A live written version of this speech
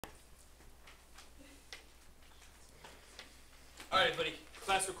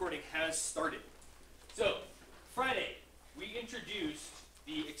class recording has started. So, Friday, we introduced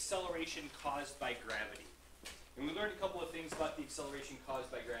the acceleration caused by gravity. And we learned a couple of things about the acceleration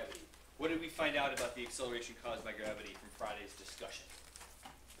caused by gravity. What did we find out about the acceleration caused by gravity from Friday's discussion?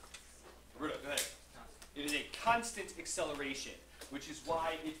 Roberto, go ahead. It is a constant acceleration, which is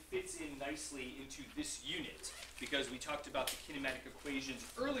why it fits in nicely into this unit, because we talked about the kinematic equations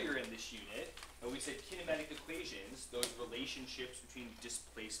earlier in this unit, and we said kinematic equations, those relationships between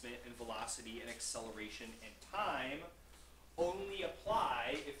displacement and velocity and acceleration and time, only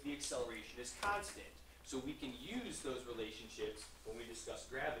apply if the acceleration is constant. So we can use those relationships when we discuss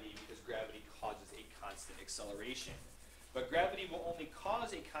gravity, because gravity causes a constant acceleration. But gravity will only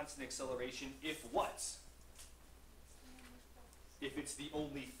cause a constant acceleration if what? If it's the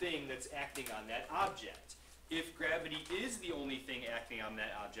only thing that's acting on that object. If gravity is the only thing acting on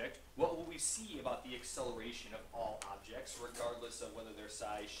that object, what will we see about the acceleration of all objects, regardless of whether their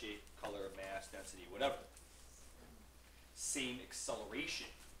size, shape, color, mass, density, whatever? Same acceleration.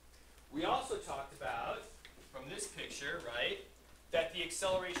 We also talked about, from this picture, right, that the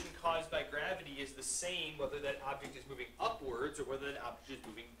acceleration caused by gravity is the same whether that object is moving upwards or whether that object is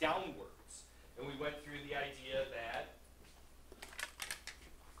moving downwards. And we went through the idea that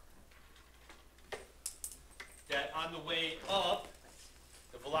on the way up,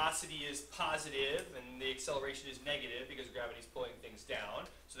 the velocity is positive and the acceleration is negative because gravity is pulling things down,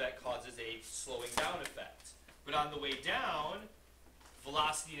 so that causes a slowing down effect. But on the way down,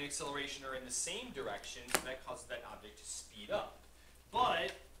 velocity and acceleration are in the same direction, so that causes that object to speed up.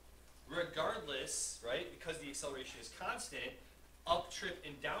 But regardless, right, because the acceleration is constant, up trip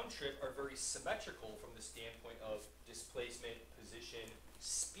and down trip are very symmetrical from the standpoint of displacement, position,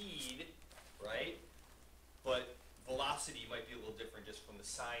 speed, right? But velocity might be a little different just from the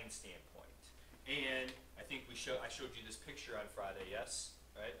sign standpoint. And I think I showed you this picture on Friday, yes?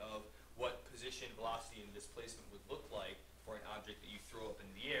 Right? Of what position, velocity, and displacement would look like for an object that you throw up in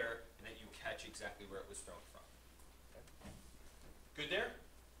the air and that you catch exactly where it was thrown from. Okay. Good there?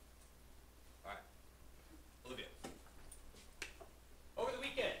 All right. Olivia. Over the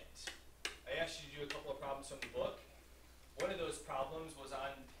weekend, I asked you to do a couple of problems from the book. One of those problems was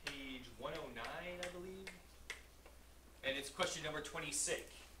on page 109, I believe. And it's question number 26.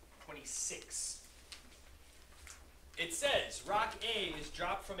 It says, rock A is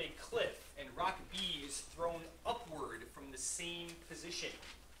dropped from a cliff and rock B is thrown upward from the same position.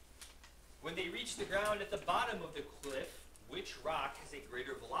 When they reach the ground at the bottom of the cliff, which rock has a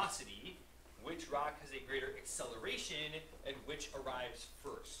greater velocity, which rock has a greater acceleration, and which arrives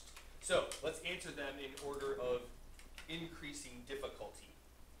first? So let's answer them in order of increasing difficulty,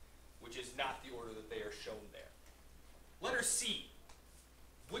 which is not the order that they are shown there. Letter C.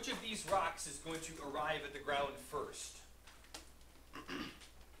 Which of these rocks is going to arrive at the ground first?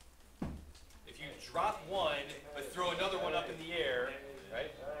 If you drop one, but throw another one up in the air,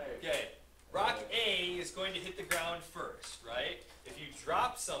 right? Okay. Rock A is going to hit the ground first, right? If you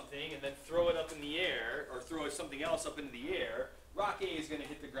drop something and then throw it up in the air, or throw something else up into the air, rock A is going to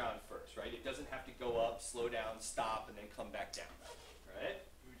hit the ground first, right? It doesn't have to go up, slow down, stop, and then come back down, right?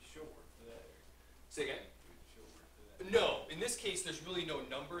 Say again? No, in this case, there's really no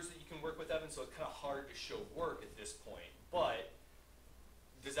numbers that you can work with, Evan, so it's kind of hard to show work at this point. But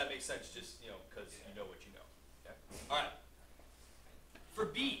does that make sense? Just, because you know what you know. Okay? All right. For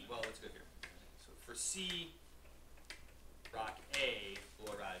B, well, let's go here. So for C, rock A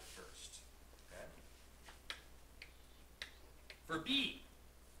will arrive first. Okay? For B,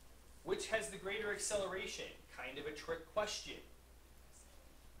 which has the greater acceleration? Kind of a trick question.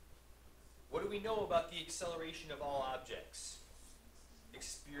 What do we know about the acceleration of all objects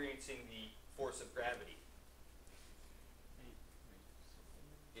experiencing the force of gravity?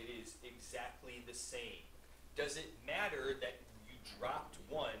 It is exactly the same. Does it matter that you dropped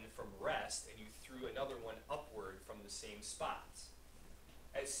one from rest and you threw another one upward from the same spot?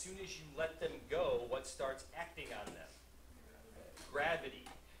 As soon as you let them go, what starts acting on them? Gravity.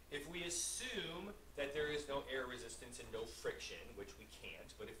 If we assume that there is no air resistance and no friction, which we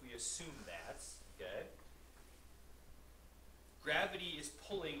can't, but if we assume that, okay, gravity is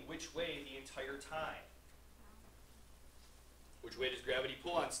pulling which way the entire time? Which way does gravity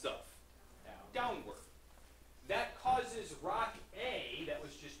pull on stuff? Downward. That causes rock A, that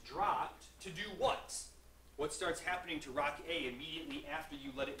was just dropped, to do what? What starts happening to rock A immediately after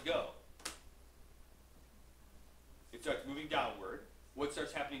you let it go? It starts moving downward. What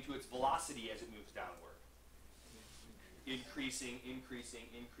starts happening to its velocity as it moves downward? Increasing, increasing,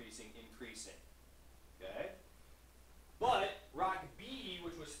 increasing, increasing. Okay? But rock B,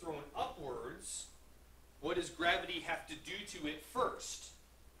 which was thrown upwards, what does gravity have to do to it first?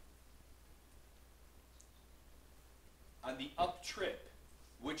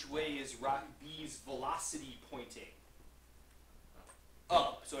 which way is rock B's velocity pointing?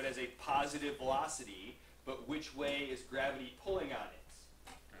 Up. So it has a positive velocity, but which way is gravity pulling on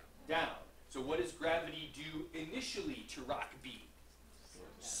it? Down. So what does gravity do initially to rock B?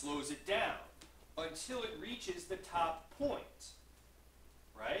 Slows it down until it reaches the top point,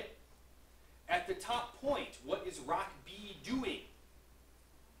 right? At the top point, what is rock B doing?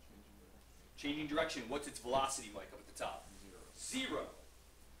 Changing direction. What's its velocity like up at the top? Zero.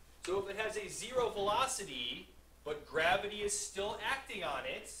 So if it has a zero velocity, but gravity is still acting on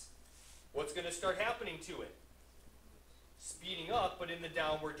it, what's going to start happening to it? Speeding up, but in the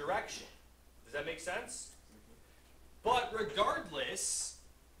downward direction. Does that make sense? But regardless,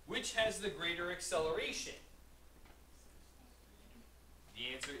 which has the greater acceleration?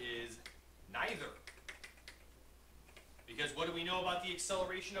 The answer is neither. Because what do we know about the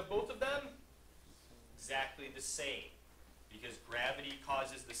acceleration of both of them? Exactly the same. Because gravity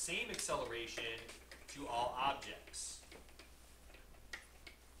causes the same acceleration to all objects.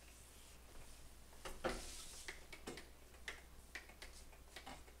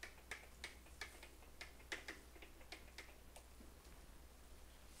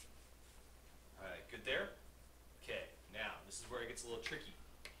 Alright, good there? Okay, now this is where it gets a little tricky.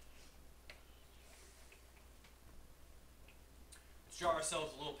 Let's draw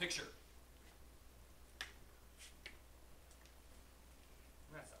ourselves a little picture.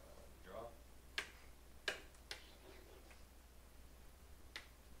 That's not what I want to draw.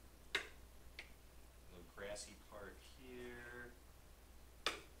 Little grassy part here.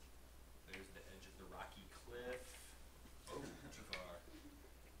 There's the edge of the rocky cliff. Oh, too far.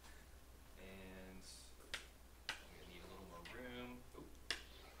 And I'm going to need a little more room. Oh.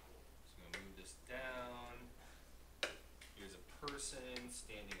 So I'm going to move this down. Here's a person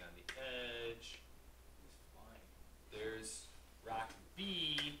standing on the edge. There's rock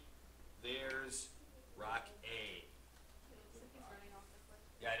B. There's rock A.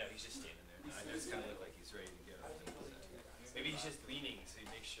 Yeah, I know, he's just standing there. I know, it's kind of look like he's ready to go. Maybe he's just leaning so he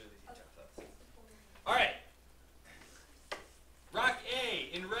makes sure that he jumps up. Alright. Rock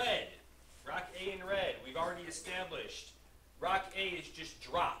A in red. Rock A in red. We've already established. Rock A is just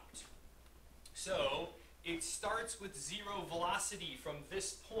dropped. So, it starts with zero velocity from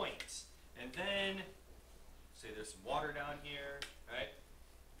this point. And then, say there's some water down here, right?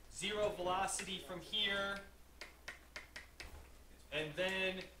 Zero velocity from here. And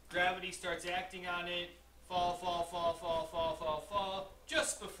then gravity starts acting on it. Fall, fall, fall, fall, fall, fall, fall.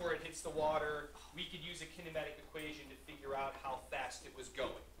 Just before it hits the water, we could use a kinematic equation to figure out how fast it was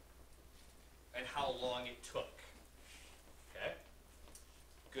going and how long it took. Okay?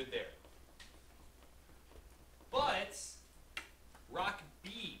 Good there. But rock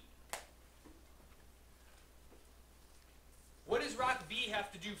B. What does rock B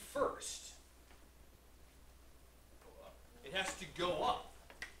have to do first? It has to go up,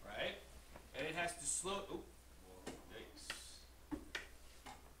 right? And it has to slow. Oh, yikes.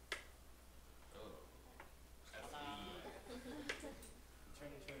 Oh, FB. Turn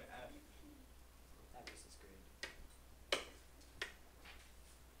into an F. That is great.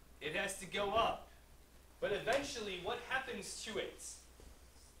 It has to go up. But eventually, what happens to it?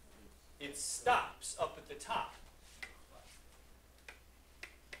 It stops up at the top.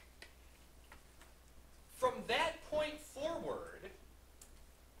 From that point forward,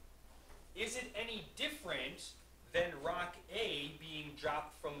 is it any different than rock A being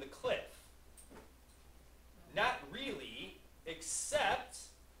dropped from the cliff? Not really, except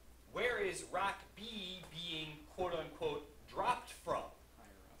where is rock B being quote-unquote dropped from?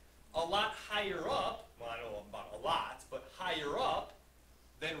 A lot higher up, well, I don't know about a lot, but higher up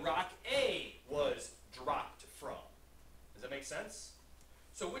than rock A was dropped from. Does that make sense?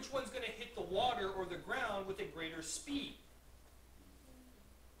 So which one's going to hit the water or the ground with a greater speed?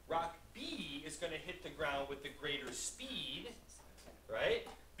 Rock B is going to hit the ground with the greater speed, right?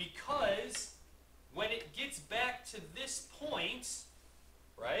 Because when it gets back to this point,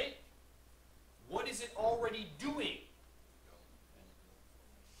 right, what is it already doing?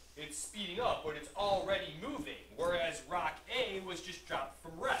 It's speeding up, but it's already moving, whereas rock A was just dropped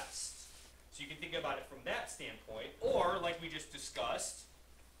from rest. So you can think about it from that standpoint, or like we just discussed,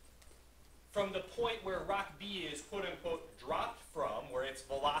 from the point where rock B is quote-unquote dropped from, where its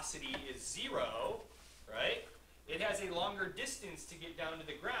velocity is zero, right? It has a longer distance to get down to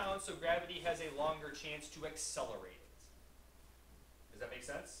the ground, so gravity has a longer chance to accelerate it. Does that make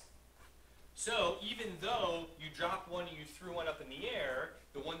sense? So even though you drop one and you threw one up in the air,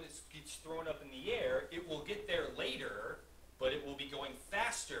 the one that gets thrown up in the air, it will get there later, but it will be going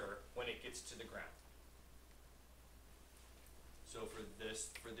faster when it gets to the ground. So for this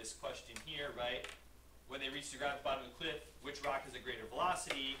for this question here, right? When they reach the ground at the bottom of the cliff, which rock has a greater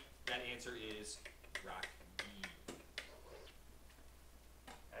velocity? That answer is rock B.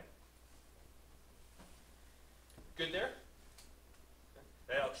 Okay. Good there?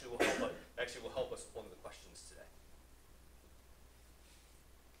 That actually will help us with one of the questions today.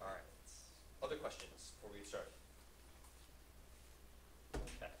 All right. Other questions before we get started?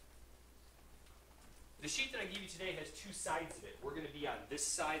 Okay. The sheet that I gave you today has two sides of it. We're going to be on this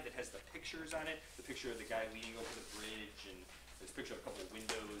side that has the pictures on it, the picture of the guy leaning over the bridge, and there's a picture of a couple of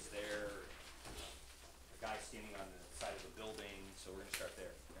windows there, a guy standing on the side of the building, so we're going to start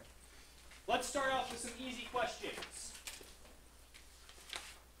there. Okay? Let's start off with some easy questions.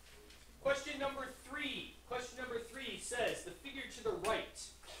 Question number 3. Question number 3 says, the figure to the right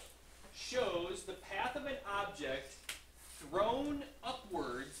shows the path of an object thrown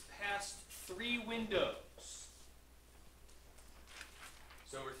upwards past 3 windows.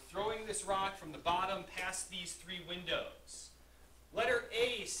 So we're throwing this rock from the bottom past these 3 windows. Letter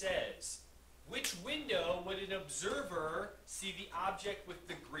A says, which window would an observer see the object with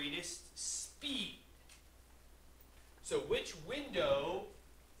the greatest speed? So which window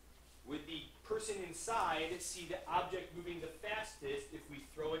would the person inside see the object moving the fastest if we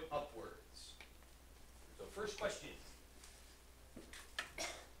throw it upwards? So first question.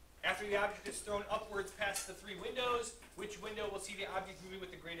 After the object is thrown upwards past the 3 windows, which window will see the object moving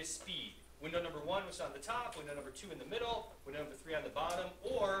with the greatest speed? Window number 1 was on the top, window number 2 in the middle, window number 3 on the bottom,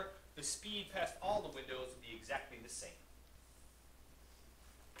 or the speed past all the windows would be exactly the same.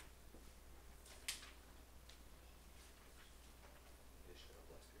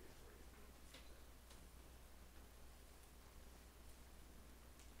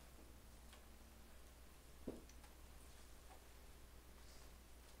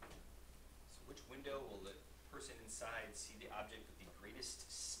 Window will the person inside see the object with the greatest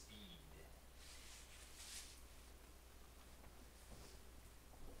speed?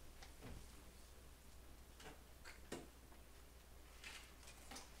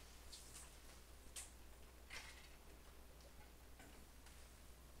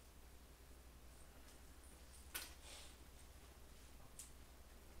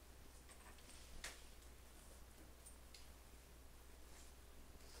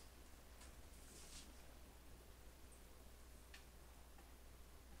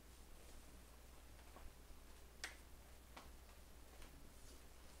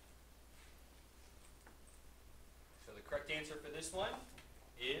 Correct answer for this one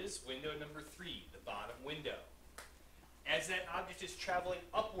is window number 3, the bottom window. As that object is traveling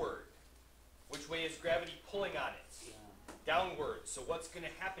upward, which way is gravity pulling on it? Downward. So what's going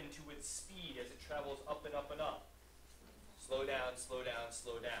to happen to its speed as it travels up and up and up? Slow down, slow down,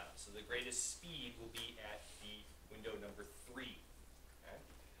 slow down. So the greatest speed will be at the window number 3. Okay?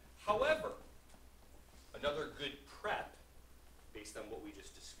 However, another good prep, based on what we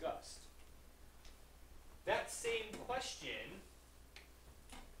just discussed, that same question,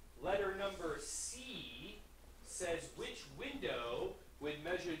 letter number C, says which window would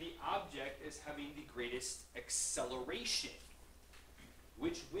measure the object as having the greatest acceleration?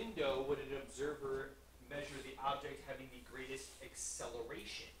 Which window would an observer measure the object having the greatest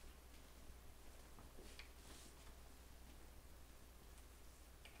acceleration?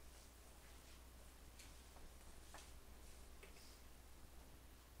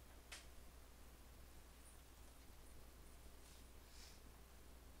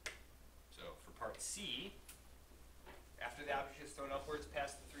 Part C, after the object is thrown upwards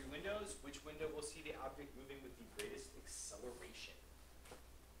past the 3 windows, which window will see the object moving with the greatest acceleration?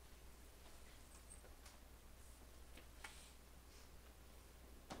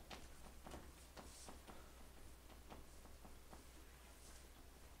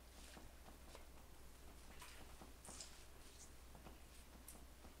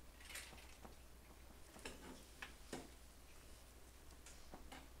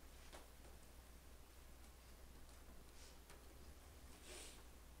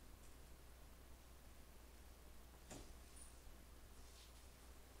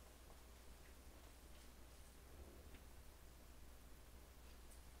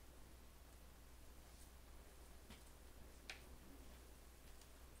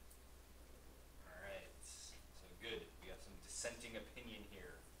 Dissenting opinion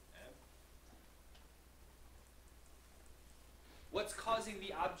here. Okay? What's causing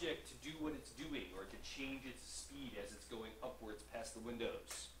the object to do what it's doing, or to change its speed as it's going upwards past the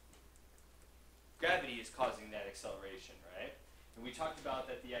windows? Gravity is causing that acceleration, right? And we talked about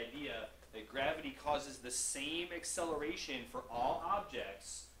that the idea that gravity causes the same acceleration for all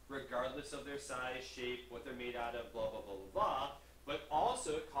objects, regardless of their size, shape, what they're made out of, blah, blah, blah, blah, blah, but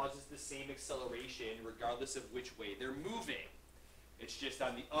also it causes the same acceleration regardless of which way they're moving. It's just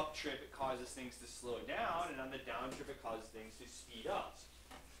on the up trip it causes things to slow down, and on the down trip it causes things to speed up.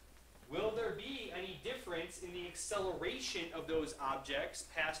 Will there be any difference in the acceleration of those objects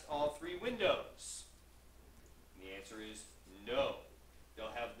past all three windows? And the answer is no.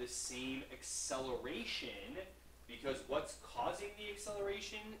 They'll have the same acceleration because what's causing the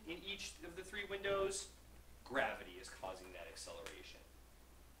acceleration in each of the three windows? Gravity is causing that acceleration.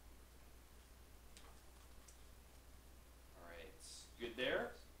 All right, good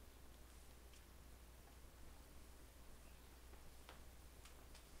there?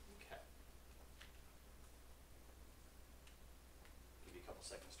 Okay. Give you a couple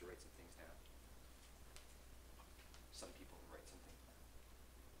seconds to write some things down. Some people write some things down.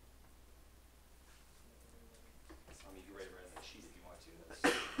 I mean, you can write it right on the sheet if you want to.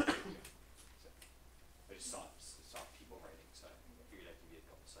 I just saw people writing, so I figured I'd give you a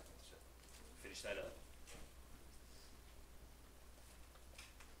couple seconds to finish that up.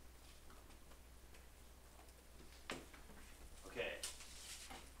 Okay.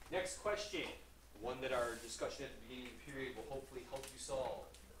 Next question. One that our discussion at the beginning of the period will hopefully help you solve.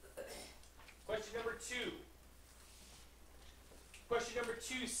 Question number 2. Question number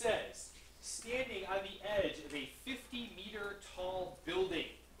 2 says, standing on the edge of a 50-meter tall building,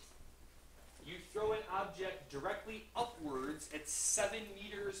 you throw an object directly upwards at 7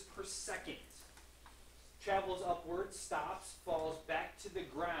 meters per second. Travels upwards, stops, falls back to the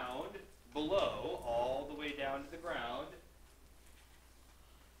ground below, all the way down to the ground.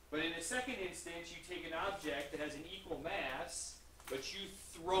 But in a second instance, you take an object that has an equal mass, but you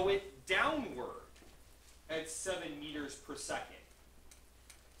throw it downward at 7 meters per second.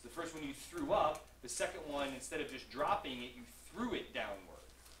 So the first one you threw up, the second one, instead of just dropping it, you threw it downward.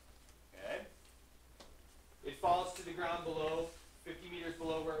 Okay? It falls to the ground below, 50 meters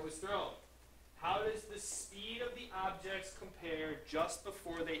below where it was thrown. How does the speed of the objects compare just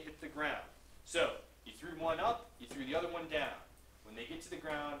before they hit the ground? So, you threw one up, you threw the other one down. When they get to the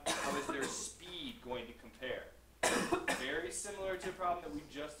ground, how is their speed going to compare? Very similar to a problem that we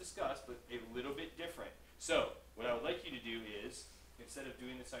just discussed, but a little bit different. So, what I would like you to do is, instead of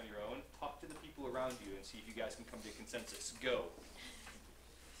doing this on your own, talk to the people around you and see if you guys can come to a consensus. Go.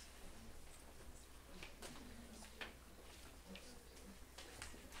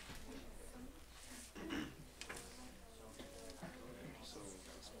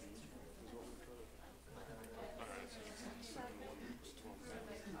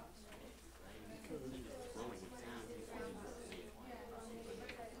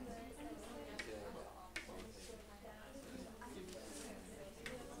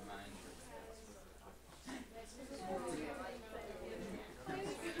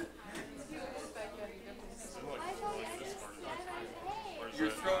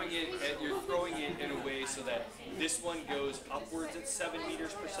 You're throwing it in a way so that this one goes upwards at 7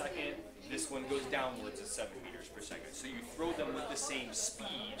 meters per second, this one goes downwards at 7 meters per second. So you throw them with the same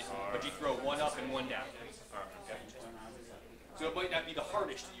speed, but you throw one up and one down. Okay. So it might not be the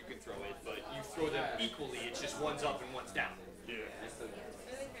hardest that you can throw it, but you throw them equally, it's just one's up and one's down. Yeah.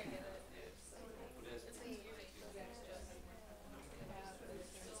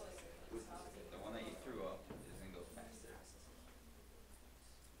 The one that you threw up is going to go faster.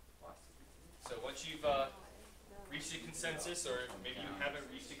 So once you've reached a consensus, or maybe you haven't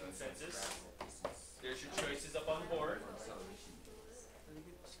reached a consensus, there's your choices up on the board.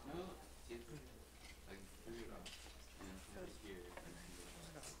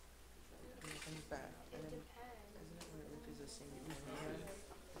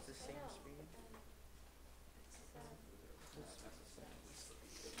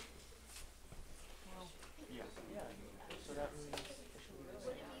 So that means it should be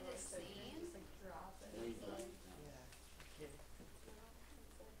the same. Would it be the same?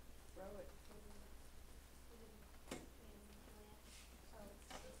 Throw it.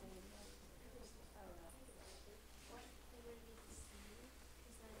 What, would it be the same?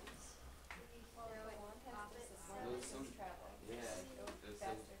 Because then it's, if you Well, throw the it one off path it, is the so. Well, distance some- traveled. yeah, Go there's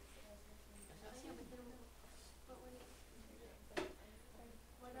faster. Yeah, but then, but when it,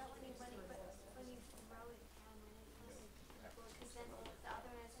 what about when you throw it down when it comes, well, because then the other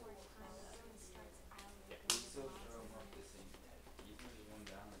one has more time, the other one starts out. You still throw them up the same. You threw the one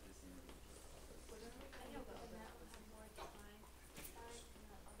down at the same rate.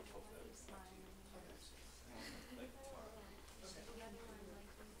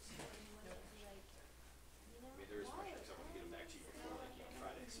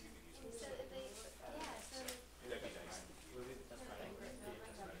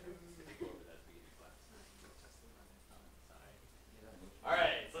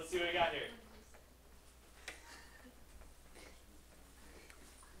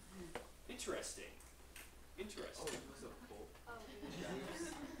 interesting. Interesting. Oh, wait, can I do it?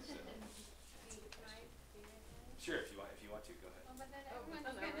 Sure, if you want to, go ahead. Oh, but then Oh,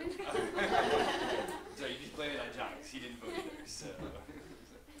 everyone's that's gonna. So you just blame it on John, 'cause he didn't vote either, so.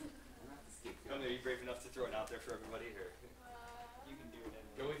 Are you brave enough to throw it out there for everybody, or? You can do it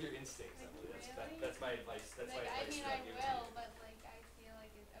anyway. Go with your instincts, Emily, that's my advice, that's my Like, I advice mean, that I I'll give to you. will, but like, I feel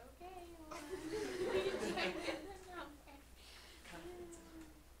like it's okay.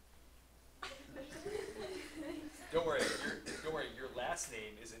 Don't worry, your last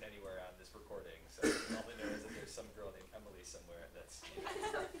name isn't anywhere on this recording, so all they know is that there's some girl named Emily somewhere that's.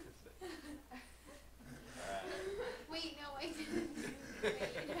 Alright. Wait, no, I didn't. Wait, I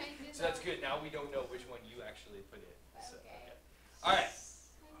did So that's not. good, now we don't know which one you actually put in, so, Okay. Alright,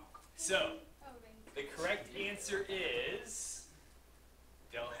 so, Oh, thanks. the correct answer is,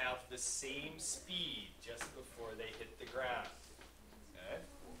 they'll have the same speed just before they hit the ground. Okay?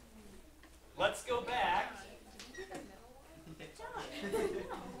 Let's go back.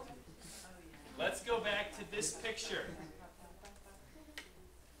 Let's go back to this picture.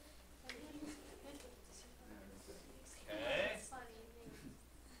 Okay. It's funny, thanks.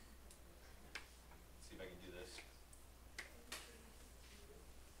 See if I can do this.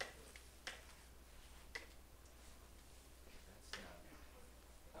 That's not.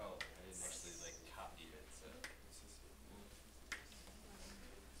 Oh, I didn't actually like copy it, so.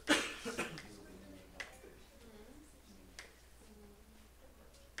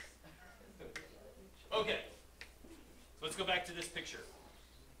 Okay. So let's go back to this picture.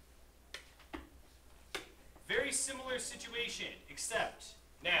 Very similar situation, except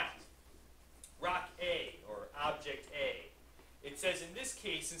now, rock A, or object A. It says in this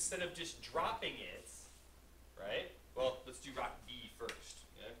case, instead of just dropping it, right? Well, let's do rock B first.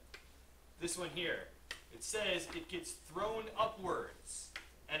 Okay? This one here, it says it gets thrown upwards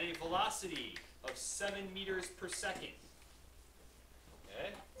at a velocity of 7 meters per second. Okay?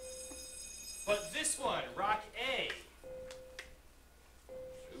 But this one, rock A,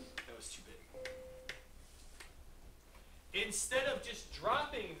 oop, that was too big. Instead of just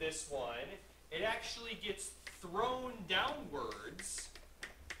dropping this one, it actually gets thrown downwards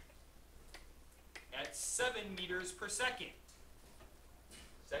at 7 meters per second.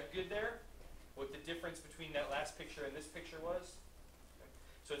 Is that good there? What the difference between that last picture and this picture was? Okay.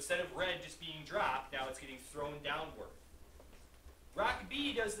 So instead of red just being dropped, now it's getting thrown downward. Rock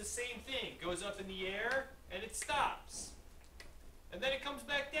B does the same thing, goes up in the air and it stops. And then it comes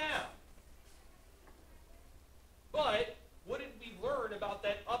back down. But what did we learn about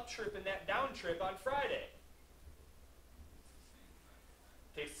that up trip and that down trip on Friday?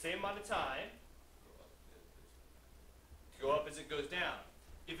 Takes the same amount of time to go up as it goes down.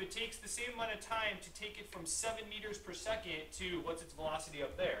 If it takes the same amount of time to take it from 7 meters per second to, what's its velocity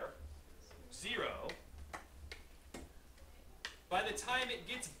up there? 0. By the time it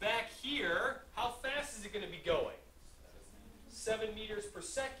gets back here, how fast is it going to be going? 7 meters per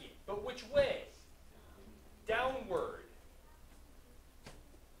second. But which way? Downward.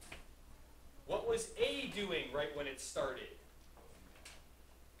 What was A doing right when it started?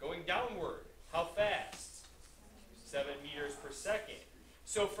 Going downward. How fast? 7 meters per second.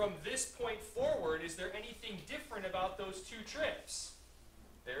 So from this point forward, is there anything different about those two trips?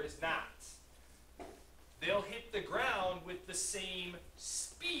 There is not. They'll hit the ground with the same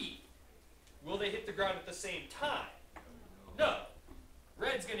speed. Will they hit the ground at the same time? No.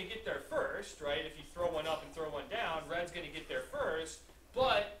 Red's going to get there first, right? If you throw one up and throw one down, red's going to get there first.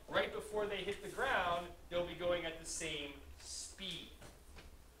 But right before they hit the ground, they'll be going at the same speed.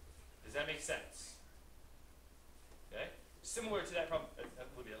 Does that make sense? Okay? Similar to that problem,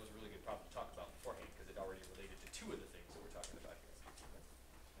 Olivia, that was a really good problem to talk about beforehand because it already related to two of the things that we're talking about here.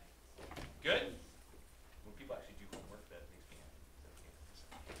 Good? When people actually do homework, that makes me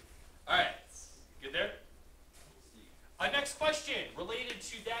happy. All right. Good there? Next question related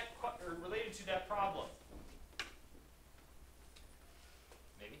to that problem.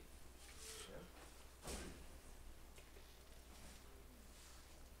 Maybe? Yeah.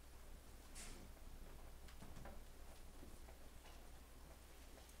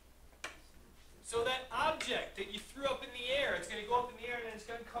 So that object that you threw up in the air, it's going to go up in the air and then it's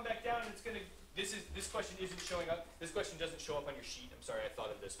going to come back down and it's going to. This question isn't showing up. This question doesn't show up on your sheet. I'm sorry, I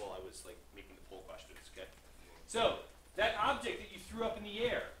thought of this while I was like making the poll questions. Okay. So that object that you threw up in the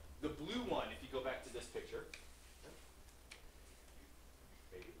air, the blue one, if you go back to this picture,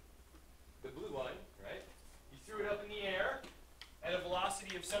 maybe the blue one, right? You threw it up in the air at a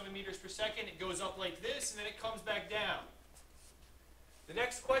velocity of 7 meters per second. It goes up like this, and then it comes back down. The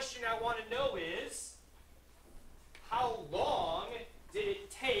next question I want to know is, how long did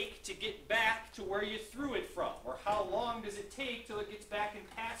it take to get back where you threw it from, or how long does it take till it gets back and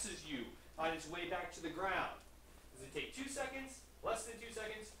passes you on its way back to the ground. Does it take 2 seconds, less than 2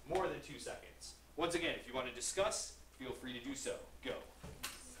 seconds, more than 2 seconds? Once again, if you want to discuss, feel free to do so. Go.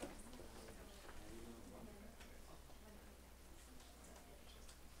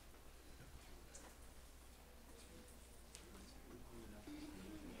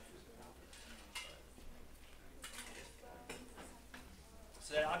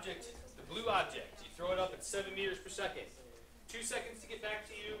 So that object, the blue object, you throw it up at 7 meters per second. 2 seconds to get back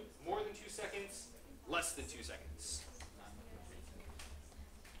to you, more than 2 seconds, less than 2 seconds.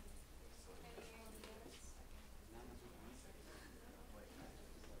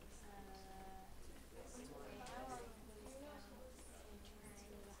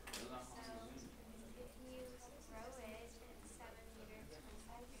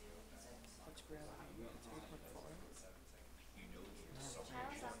 What's gravity? 3.4.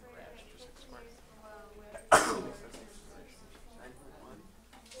 Child's operating at 15 years below where 9.1. 9.81.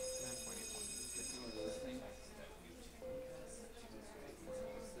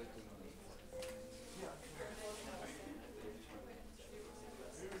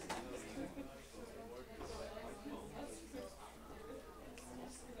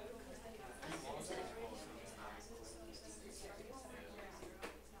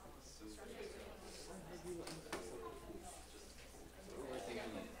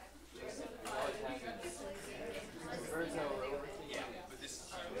 Yeah, but this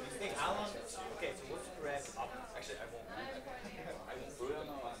thing, how long? Okay, so what's gravity? Actually, I won't.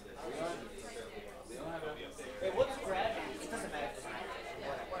 Hey, what's gravity? It doesn't matter if it's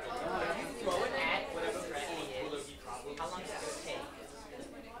whatever. If you throw it at whatever gravity is, how long is it going to take?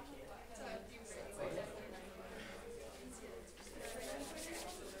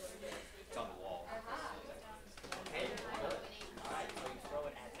 It's on the wall. Okay, good. Alright, so you throw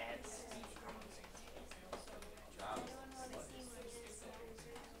it at that speed. How long is it going to take?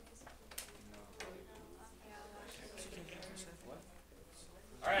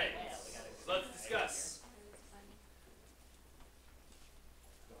 All right, so let's discuss.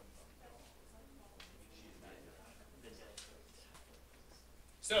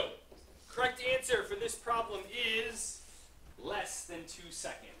 So, correct answer for this problem is less than 2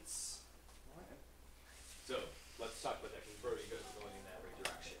 seconds. So, let's talk about that because Brody goes going in that right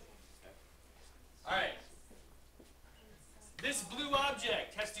direction. All right. This blue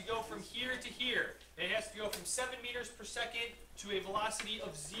object has to go from here to here. It has to go from 7 meters per second to a velocity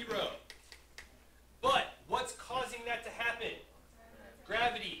of 0. But what's causing that to happen?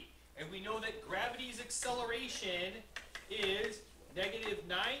 Gravity. And we know that gravity's acceleration is negative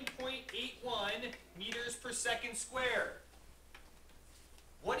 9.81 meters per second squared.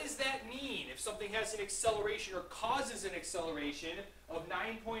 What does that mean if something has an acceleration or causes an acceleration of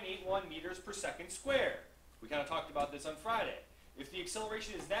 9.81 meters per second squared? We kind of talked about this on Friday. If the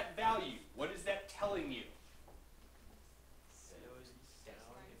acceleration is that value, what is that telling you? Slows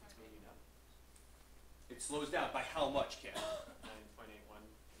down if it's moving up. It slows down by how much, Ken? 9.81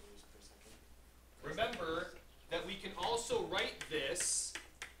 meters per second. Remember that we can also write this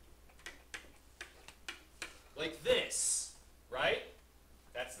like this, right?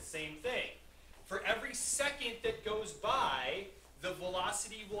 That's the same thing. For every second that goes by, the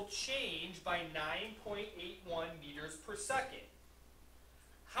velocity will change by 9.81 meters per second.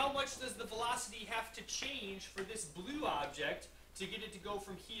 How much does the velocity have to change for this blue object to get it to go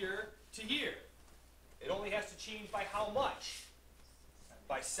from here to here? It only has to change by how much?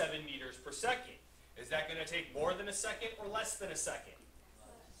 By 7 meters per second. Is that going to take more than a second or less than a second?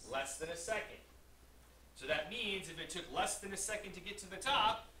 Less than a second. So that means if it took less than a second to get to the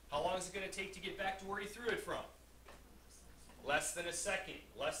top, how long is it going to take to get back to where he threw it from? Less than a second.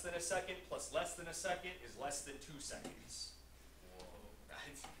 Less than a second plus less than a second is less than 2 seconds.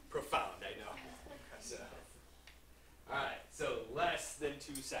 That's profound, I know. So, all right, so less than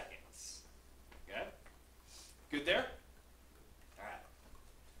 2 seconds. Okay? Good there? All right.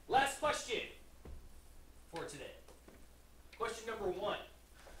 Last question for today. Question number 1.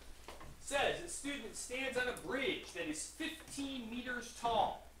 Says a student stands on a bridge that is 15 meters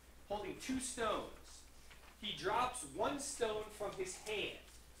tall, holding 2 stones. He drops 1 stone from his hand.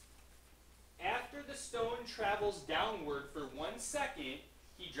 After the stone travels downward for 1 second,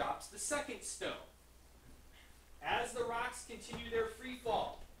 he drops the second stone. As the rocks continue their free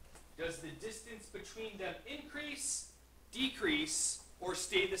fall, does the distance between them increase, decrease, or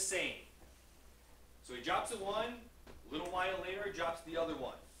stay the same? So he drops one, a little while later he drops the other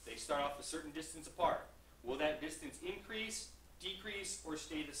one. They start off a certain distance apart. Will that distance increase, decrease, or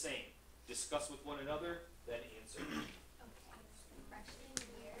stay the same? Discuss with one another, then answer. Okay, freshman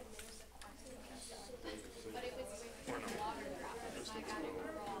year, there was a question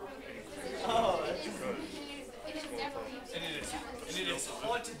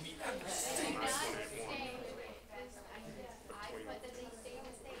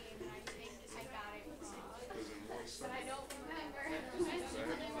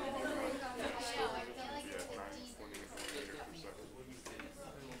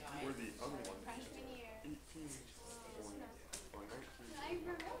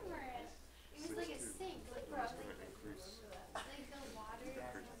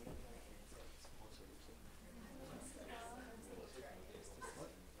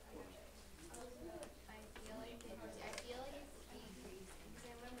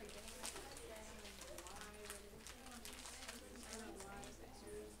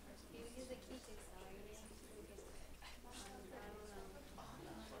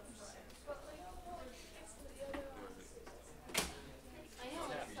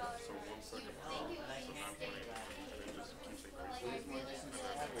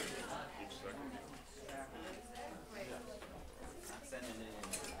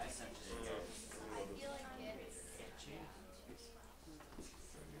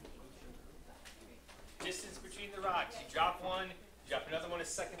rocks. You drop one, you drop another one a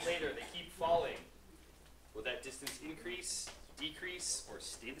second later. They keep falling. Will that distance increase, decrease, or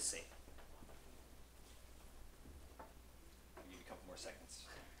stay the same? I'll give you a couple more seconds.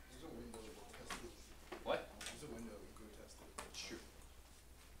 There's a window to test it. What? There's a window to go test it. True.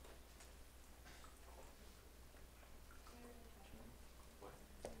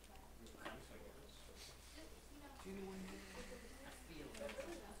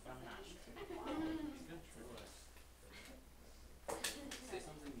 Say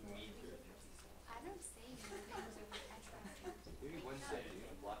something major. I don't say anything over the Maybe Wednesday, you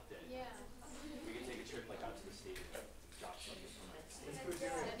can block day. Yeah. We can take a trip like out to the stadium, drop something from that stadium.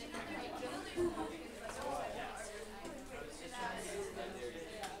 Yeah,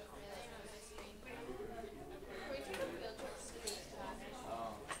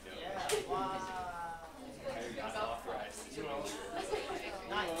 wow. You're not authorized to go.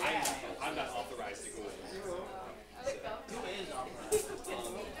 Not yet. I'm not authorized to go with you. Who is authorized?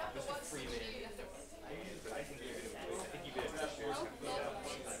 Mr. Freeman. I think you're gonna win. I think you've been a few years.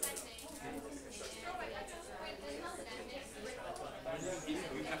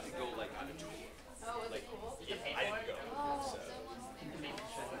 We have to go like on a tour. Like, yeah, I didn't go. So.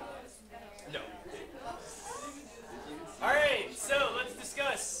 No. Alright, so let's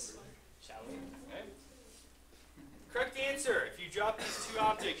discuss. Shall we? Okay. Correct answer. If you drop these two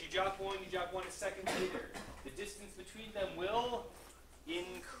objects, you drop one a second later. The distance between them will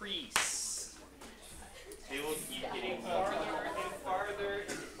increase. They will keep getting farther and farther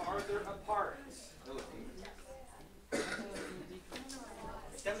and farther apart.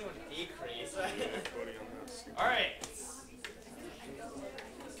 It's definitely going to decrease. Alright.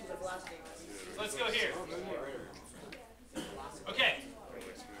 Let's go here. Okay.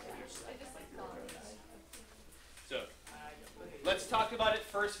 So, let's talk about it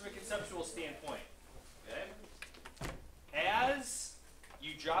first from a conceptual standpoint. Okay? As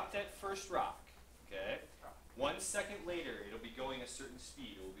you drop that first rock, okay, 1 second later, it'll be going a certain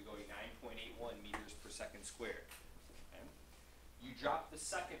speed. It will be going 9.81 meters per second squared. Okay? You drop the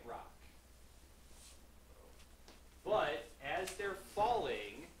second rock. But as they're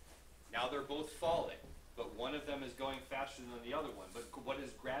falling, now they're both falling, but one of them is going faster than the other one. But what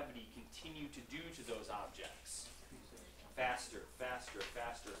does gravity continue to do to those objects? Faster, faster,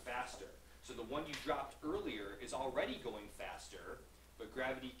 faster, faster. So the one you dropped earlier is already going faster, but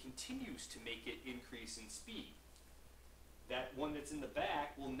gravity continues to make it increase in speed. That one that's in the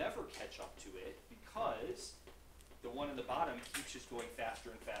back will never catch up to it because the one in the bottom keeps just going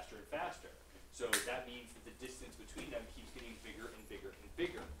faster and faster and faster. So that means that the distance between them keeps getting bigger and bigger and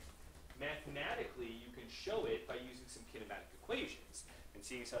bigger. Mathematically, you can show it by using some kinematic equations. And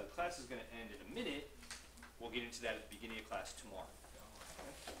seeing as how the class is going to end in a minute, we'll get into that at the beginning of class tomorrow.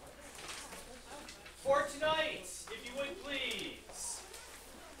 For tonight, if you would please,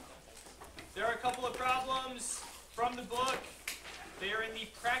 there are a couple of problems from the book. They are in the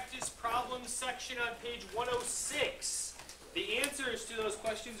practice problems section on page 106. The answers to those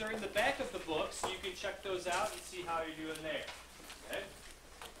questions are in the back of the book, so you can check those out and see how you're doing there. Okay?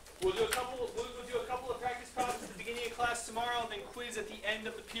 We'll do a couple of practice problems at the beginning of class tomorrow, and then quiz at the end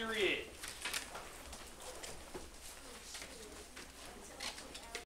of the period.